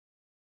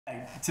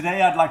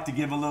Today I'd like to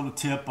give a little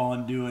tip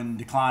on doing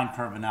decline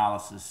curve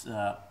analysis.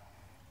 A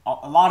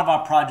lot of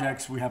our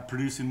projects, we have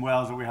producing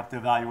wells that we have to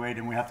evaluate,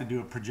 and we have to do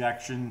a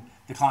projection,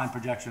 decline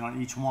projection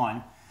on each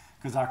one,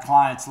 because our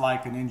clients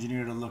like an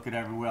engineer to look at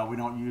every well. We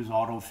don't use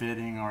auto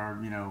fitting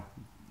or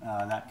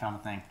that kind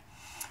of thing.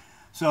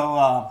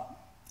 So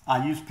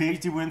I use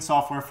PHDWin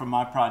software for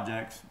my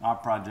projects, our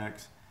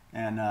projects,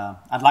 and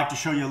I'd like to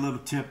show you a little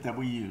tip that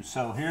we use.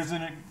 So here's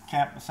a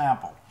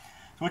sample.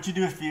 So what you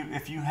do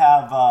if you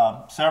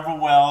have several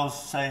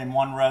wells, say in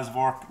one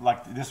reservoir,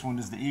 like this one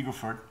is the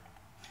Eagleford,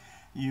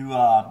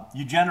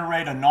 you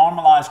generate a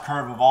normalized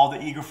curve of all the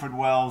Eagleford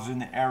wells in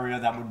the area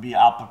that would be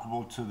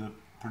applicable to the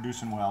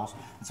producing wells.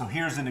 And so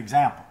here's an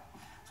example.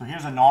 So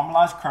here's a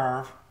normalized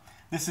curve.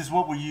 This is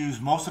what we use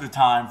most of the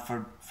time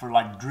for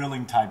like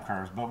drilling type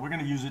curves, but we're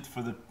going to use it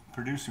for the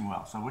producing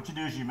wells. So what you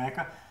do is you make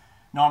a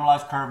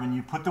normalized curve and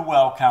you put the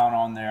well count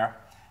on there.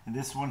 And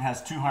this one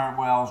has 200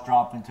 wells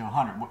drop into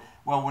 100.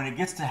 Well, when it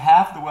gets to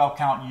half the well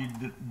count,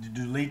 you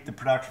delete the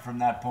production from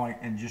that point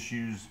and just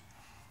use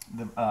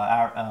the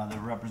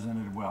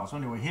representative wells. So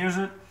anyway, here's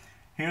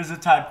a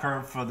type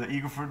curve for the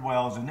Eagleford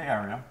wells in the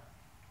area.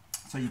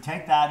 So you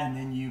take that and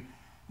then you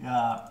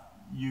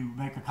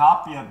make a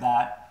copy of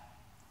that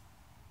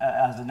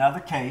as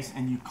another case,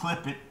 and you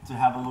clip it to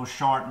have a little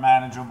short,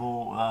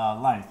 manageable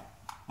length.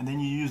 And then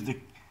you use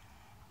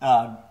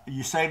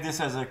you save this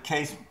as a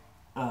case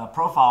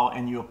profile,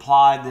 and you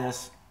apply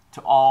this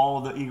to all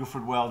the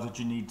Eagleford wells that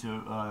you need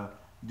to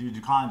do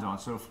declines on.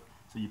 So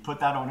you put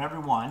that on every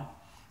one.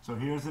 So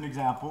here's an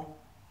example.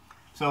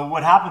 So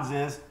what happens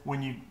is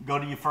when you go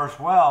to your first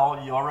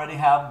well, you already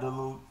have the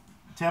little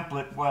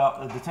template,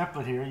 the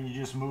template here, and you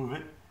just move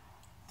it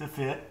to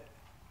fit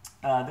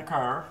the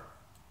curve.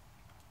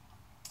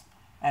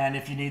 And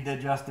if you need to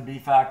adjust the B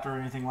factor or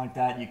anything like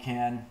that, you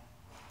can.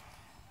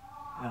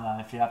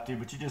 If you have to,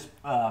 but you just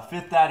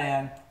fit that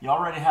in. You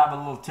already have a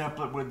little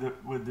template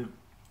with the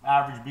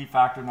average B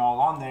factor and all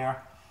on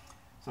there.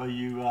 So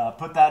you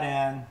put that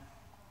in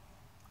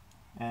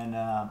and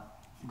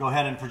go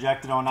ahead and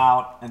project it on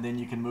out, and then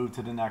you can move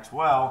to the next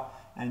well,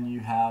 and you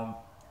have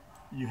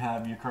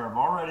your curve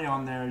already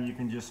on there. You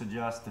can just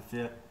adjust to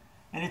fit,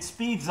 and it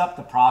speeds up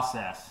the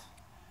process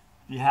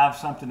if you have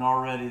something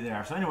already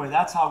there. So anyway,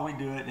 that's how we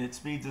do it. It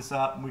speeds us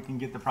up, and we can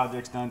get the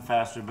projects done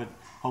faster. But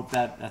hope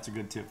that's a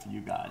good tip for you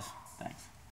guys. Thanks.